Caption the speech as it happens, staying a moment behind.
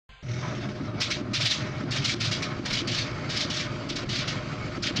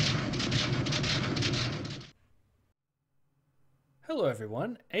Hello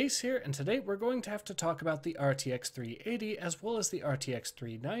everyone, Ace here, and today we're going to have to talk about the RTX 380 as well as the RTX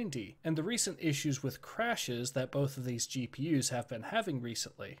 390, and the recent issues with crashes that both of these GPUs have been having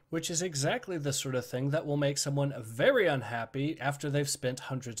recently, which is exactly the sort of thing that will make someone very unhappy after they've spent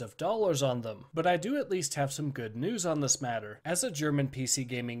hundreds of dollars on them. But I do at least have some good news on this matter, as a German PC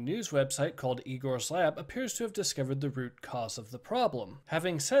gaming news website called Igor's Lab appears to have discovered the root cause of the problem.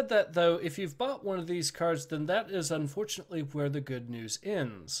 Having said that though, if you've bought one of these cards, then that is unfortunately where the good news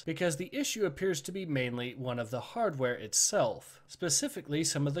ends, because the issue appears to be mainly one of the hardware itself, specifically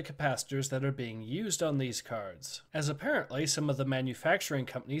some of the capacitors that are being used on these cards, as apparently some of the manufacturing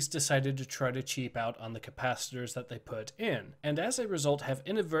companies decided to try to cheap out on the capacitors that they put in, and as a result have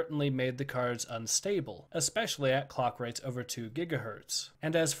inadvertently made the cards unstable, especially at clock rates over 2 GHz.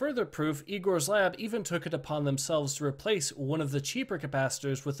 And as further proof, Igor's Lab even took it upon themselves to replace one of the cheaper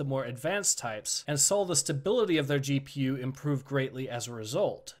capacitors with the more advanced types, and saw the stability of their GPU improve greatly as a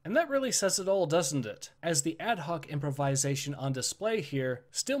result. And that really says it all, doesn't it? As the ad hoc improvisation on display here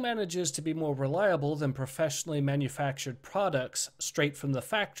still manages to be more reliable than professionally manufactured products straight from the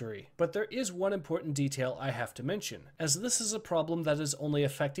factory. But there is one important detail I have to mention, as this is a problem that is only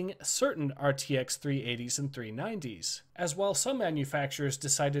affecting certain RTX 380s and 390s. As while some manufacturers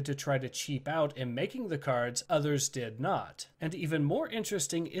decided to try to cheap out in making the cards, others did not. And even more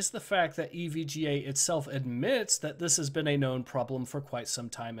interesting is the fact that EVGA itself admits that this has been a known problem for quite some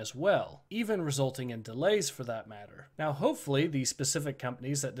time as well, even resulting in delays for that matter. Now hopefully the specific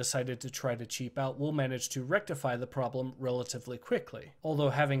companies that decided to try to cheap out will manage to rectify the problem relatively quickly.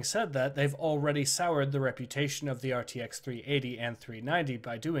 Although having said that, they've already soured the reputation of the RTX 380 and 390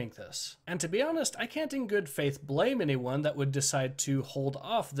 by doing this. And to be honest, I can't in good faith blame anyone that would decide to hold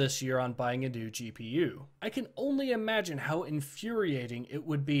off this year on buying a new GPU. I can only imagine how infuriating it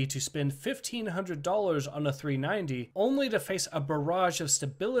would be to spend $1,500 on a 390 only to face a barrage of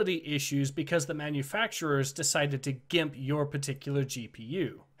stability issues because the manufacturers decided to gimp your particular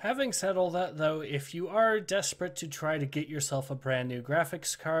GPU. Having said all that though, if you are desperate to try to get yourself a brand new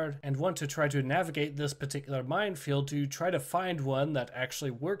graphics card and want to try to navigate this particular minefield to try to find one that actually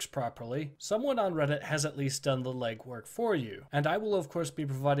works properly, someone on Reddit has at least done the legwork for you, and I will of course be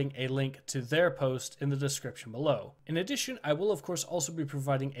providing a link to their post in the description below. In addition, I will of course also be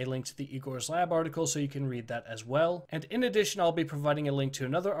providing a link to the Igor's Lab article so you can read that as well, and in addition I'll be providing a link to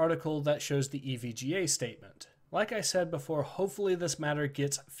another article that shows the EVGA statement. Like I said before, hopefully this matter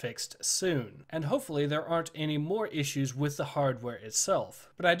gets fixed soon, and hopefully there aren't any more issues with the hardware itself,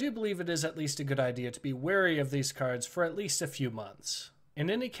 but I do believe it is at least a good idea to be wary of these cards for at least a few months. In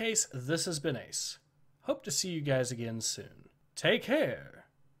any case, this has been Ace. Hope to see you guys again soon. Take care.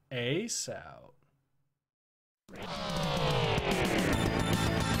 Ace out.